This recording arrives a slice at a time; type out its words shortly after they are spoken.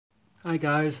Hi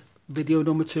guys, video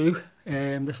number 2.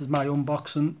 This is my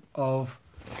unboxing of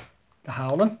the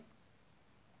Howling,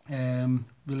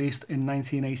 released in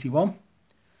 1981.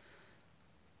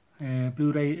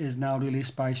 Blu-ray is now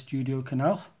released by Studio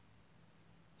Canal,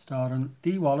 starring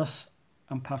Dee Wallace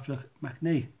and Patrick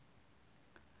McNee.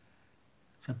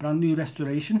 It's a brand new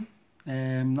restoration.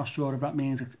 Not sure if that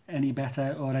means it's any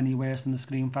better or any worse than the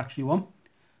Screen Factory one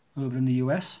over in the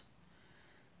US,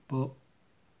 but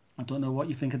I don't know what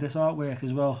you think of this artwork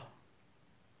as well.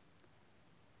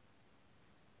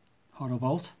 Horror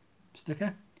Vault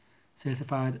sticker,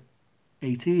 certified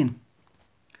 18. So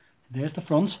there's the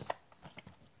front,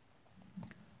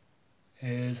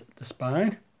 here's the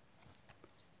spine,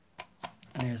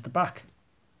 and here's the back.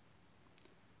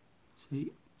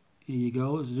 See, here you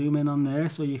go, zoom in on there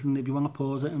so you can, if you want to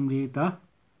pause it and read that.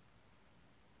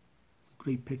 It's a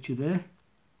great picture there,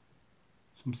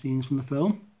 some scenes from the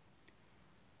film.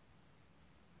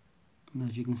 And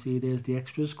as you can see, there's the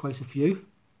extras, quite a few.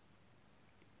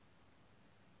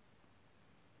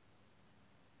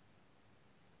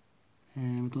 I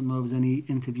don't know if there's any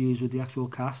interviews with the actual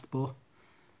cast, but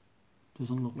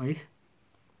doesn't look like.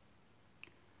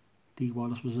 Dee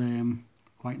Wallace was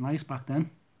quite nice back then. In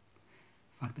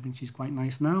fact, I think she's quite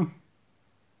nice now.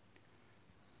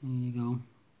 There you go.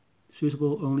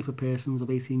 Suitable only for persons of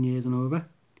 18 years and over.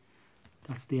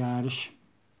 That's the Irish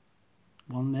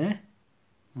one there,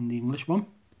 and the English one.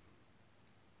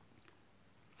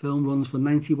 Film runs for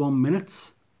 91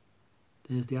 minutes.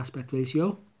 There's the aspect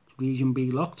ratio. It's region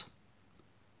B locked.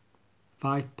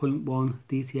 5.1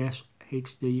 DTS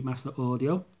HD master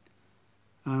audio,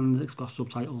 and it's got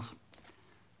subtitles.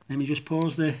 Let me just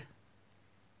pause the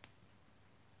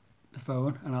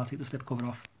phone and I'll take the slip cover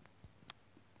off.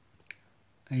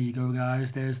 There you go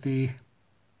guys, there's the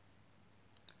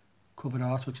cover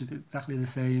art, which is exactly the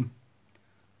same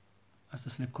as the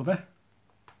slip cover.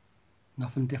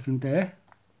 Nothing different there.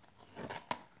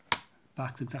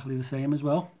 Back's exactly the same as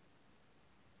well.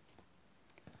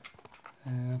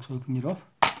 Let's open it up.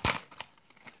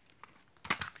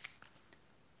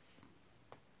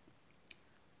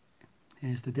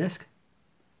 Here's the disc.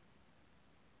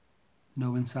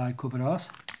 No inside cover art.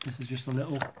 This is just a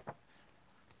little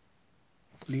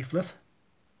leaflet.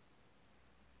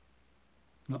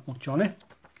 Not much on it.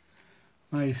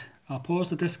 Right, I'll pause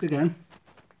the disc again.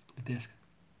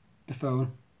 The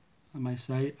phone, I might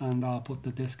say, and I'll put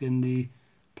the disc in the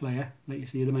player, let you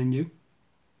see the menu.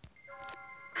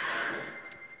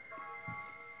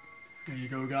 There you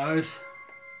go guys.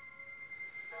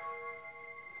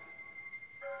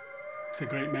 It's a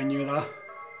great menu that.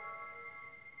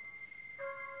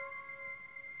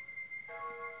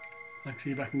 Let's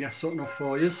see if I can get something up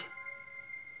for you. Let's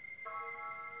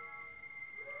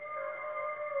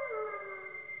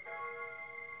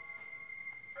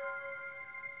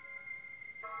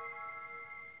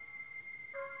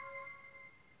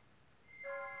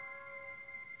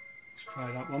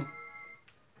try that one.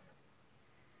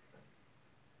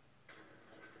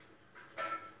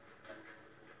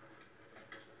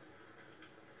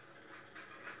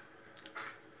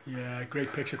 Yeah,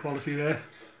 great picture quality there.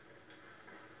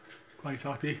 Quite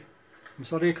happy. I'm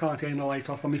sorry I can't turn the light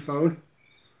off on my phone.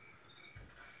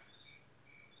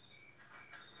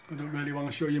 I don't really want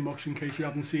to show you much in case you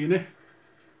haven't seen it.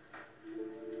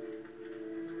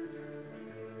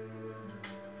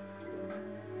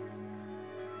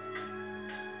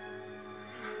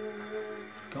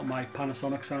 Got my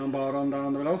Panasonic soundbar on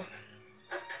down the below.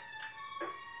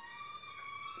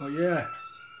 But yeah,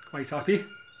 quite happy.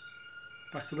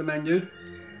 Back to the menu.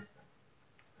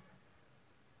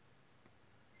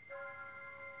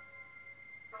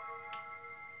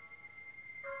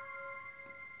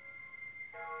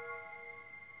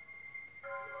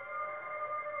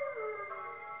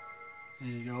 There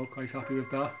you go, quite happy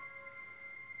with that.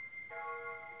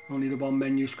 Only the one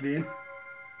menu screen.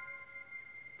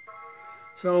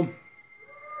 So,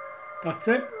 that's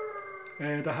it.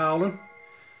 The Howling.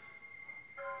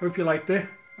 Hope you liked it.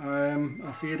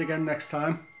 I'll see you again next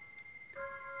time.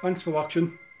 Thanks for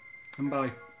watching, and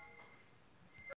bye.